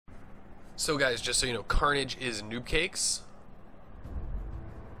So guys, just so you know, Carnage is noob cakes.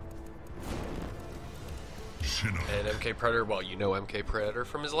 And MK Predator, well, you know MK Predator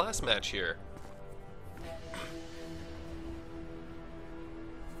from his last match here.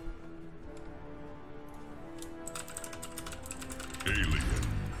 Alien.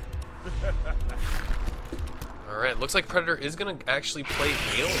 Alright, looks like Predator is going to actually play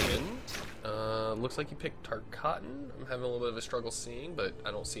Alien. Looks like he picked Tarkatan. I'm having a little bit of a struggle seeing, but I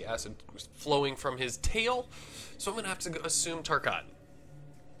don't see acid flowing from his tail. So I'm going to have to assume Tarkatan.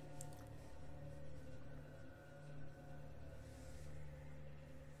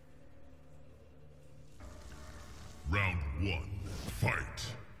 Round 1, fight.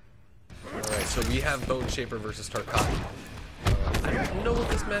 Alright, so we have Bone Shaper versus Tarkatan. I don't know what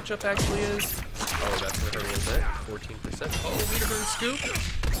this matchup actually is. Oh, that's going to hurt a little bit. 14%. Oh, Leaderburn Scoop.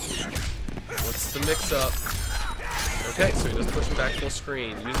 What's the mix-up? Okay, so he does push him back full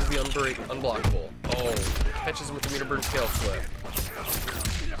screen. Uses the unblockable. Oh, catches him with the Meterburn tail flip.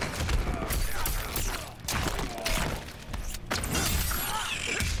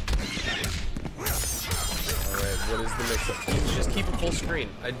 Alright, what is the mix-up? Just keep it full screen.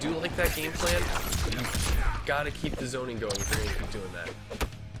 I do like that game plan, but you gotta keep the zoning going if you're gonna keep doing that.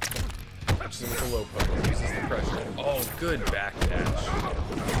 Catches him with the low poke, uses the pressure. Oh, good backdash.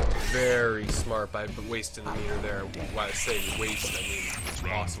 Very smart by wasting the meter there. Why I say waste, I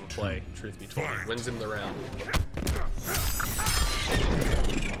mean awesome play, truth be told. Wins him the round.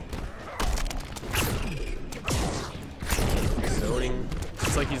 Zoning,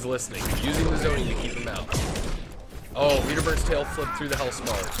 it's like he's listening. Using the zoning to keep him out. Oh, Meterbird's tail flip through the Hell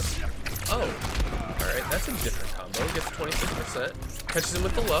Sparks. Oh, alright, that's a different combo. Gets 26%. Catches him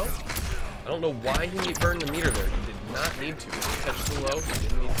with the low. I don't know why he burned the meter there. He did not need to. He catch the low. He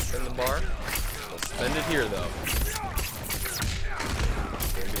didn't need to spend the bar. He'll spend it here, though.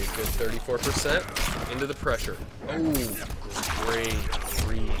 Gonna be a good 34% into the pressure. Oh, great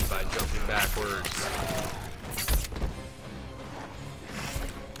read by jumping backwards.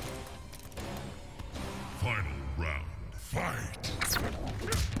 Final round, fight.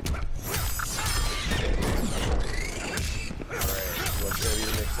 Alright, what's gonna be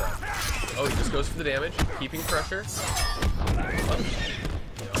the mix-up? Oh, he just goes for the damage, keeping pressure. Okay.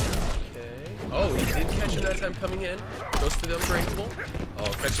 Oh, he did catch him that time coming in. Goes for the unbreakable.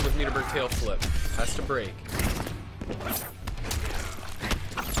 Oh, catch him with Meterburn tail flip. Has to break.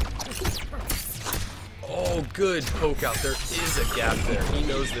 Oh, good poke out. There is a gap there. He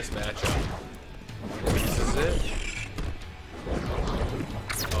knows this matchup. This is it.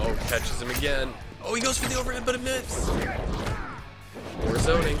 Oh, catches him again. Oh, he goes for the overhead, but it missed. More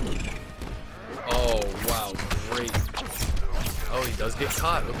zoning. Oh, wow, great. Oh, he does get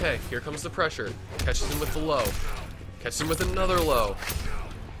caught. Okay, here comes the pressure. Catches him with the low. Catches him with another low.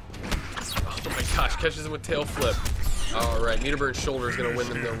 Oh my gosh, catches him with tail flip. Alright, Meterburn's shoulder is going to win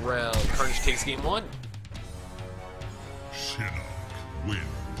them the round. Carnage takes game 1. Shinnok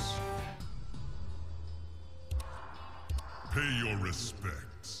wins. Pay your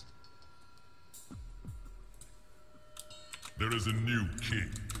respects. There is a new king.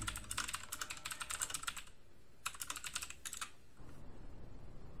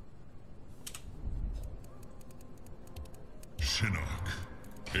 Shinnok,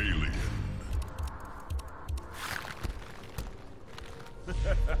 alien.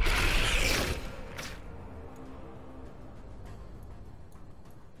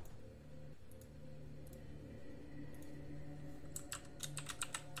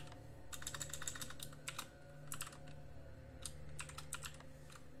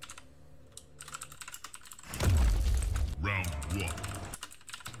 Round 1.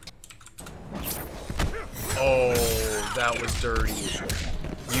 Oh, that was dirty.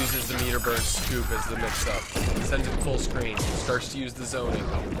 Uses the Meterburn scoop as the mix-up. Sends it full screen. Starts to use the zoning.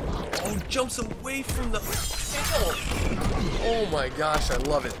 Oh, jumps away from the tail. Oh my gosh, I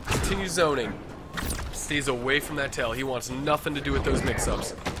love it. Continues zoning. Stays away from that tail. He wants nothing to do with those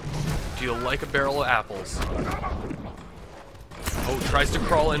mix-ups. Do you like a barrel of apples? Oh, tries to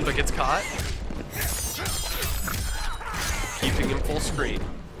crawl in but gets caught. Keeping him full screen.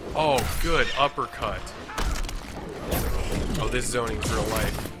 Oh, good uppercut. Oh, this zoning's real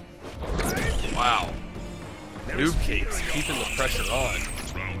life. Wow. Noob Cakes keeping the pressure on.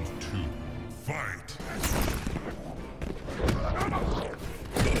 Round 2, fight.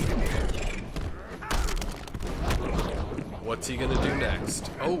 What's he gonna do next?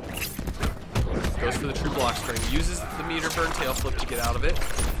 Oh. Goes for the true block string. Uses the Meterburn tail flip to get out of it.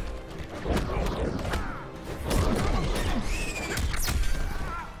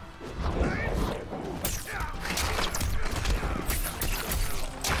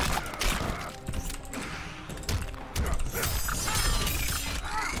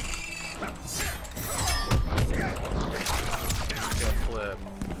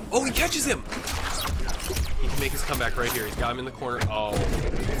 catches him. He can make his comeback right here. He's got him in the corner. Oh,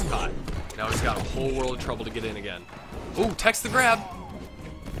 it's caught. Now he's got a whole world of trouble to get in again. Ooh, text the grab.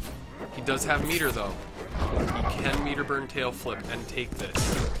 He does have meter, though. He can meter burn tail flip and take this.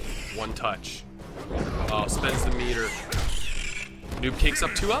 One touch. Oh, spends the meter. Noob Cake's up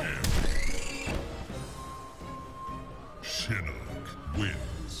 2-0. Shinnok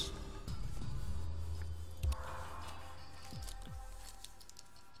wins.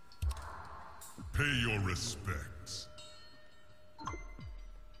 Pay your respects.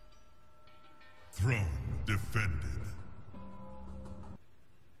 Throne defended.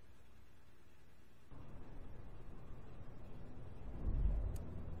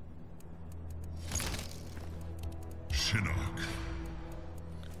 Shinnok.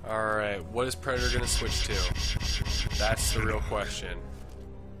 Alright, what is Predator going to switch to? That's the real question.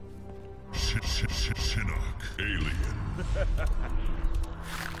 Shinnok. Alien.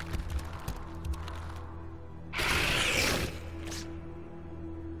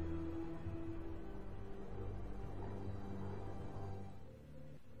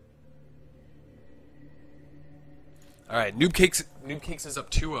 Alright, Noob Cakes is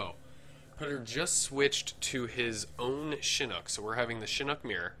up 2-0. Predator just switched to his own Chinook, so we're having the Chinook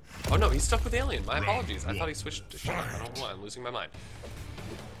mirror. Oh no, he's stuck with Alien. My apologies. I thought he switched to Chinook. I don't know why. I'm losing my mind.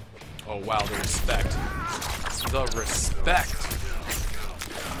 Oh wow, the respect. The respect.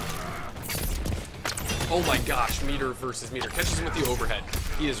 Oh my gosh, meter versus meter. Catches him with the overhead.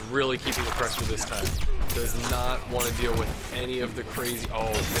 He is really keeping the pressure this time. Does not want to deal with any of the crazy... Oh,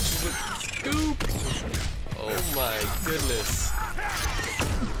 catches with scoop. Oh my goodness.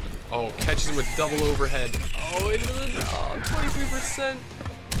 Oh, catches him with double overhead. Oh, into the... Oh, 23%.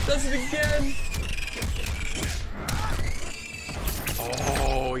 Does it again.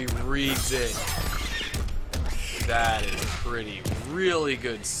 Oh, he reads it. That is pretty, really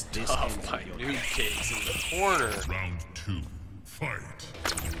good stuff by Noob Cakes in the corner. Round 2, fight.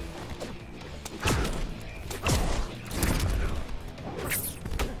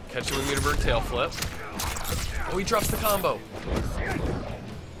 Catch him with Meterberg tail flip. Oh, he drops the combo.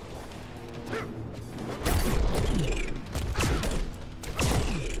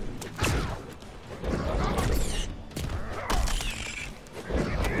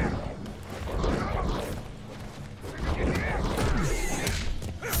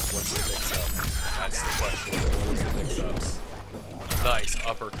 What's the mix-up? That's the question. What's the mix-ups? Nice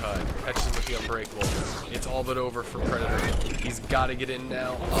uppercut. Catches him with the unbreakable. It's all but over for Predator. He's got to get in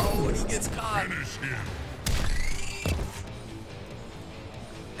now. Oh, and he gets caught.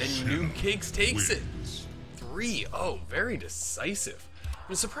 And Noob Cakes takes it. 3-0. Very decisive.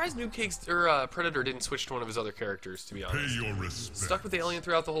 I'm surprised Noob Cakes or Predator didn't switch to one of his other characters, to be honest. Pay your respect. Stuck with Alien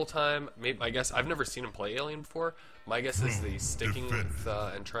throughout the whole time. My guess, I've never seen him play Alien before. My guess is the sticking with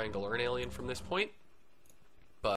and trying to learn Alien from this point.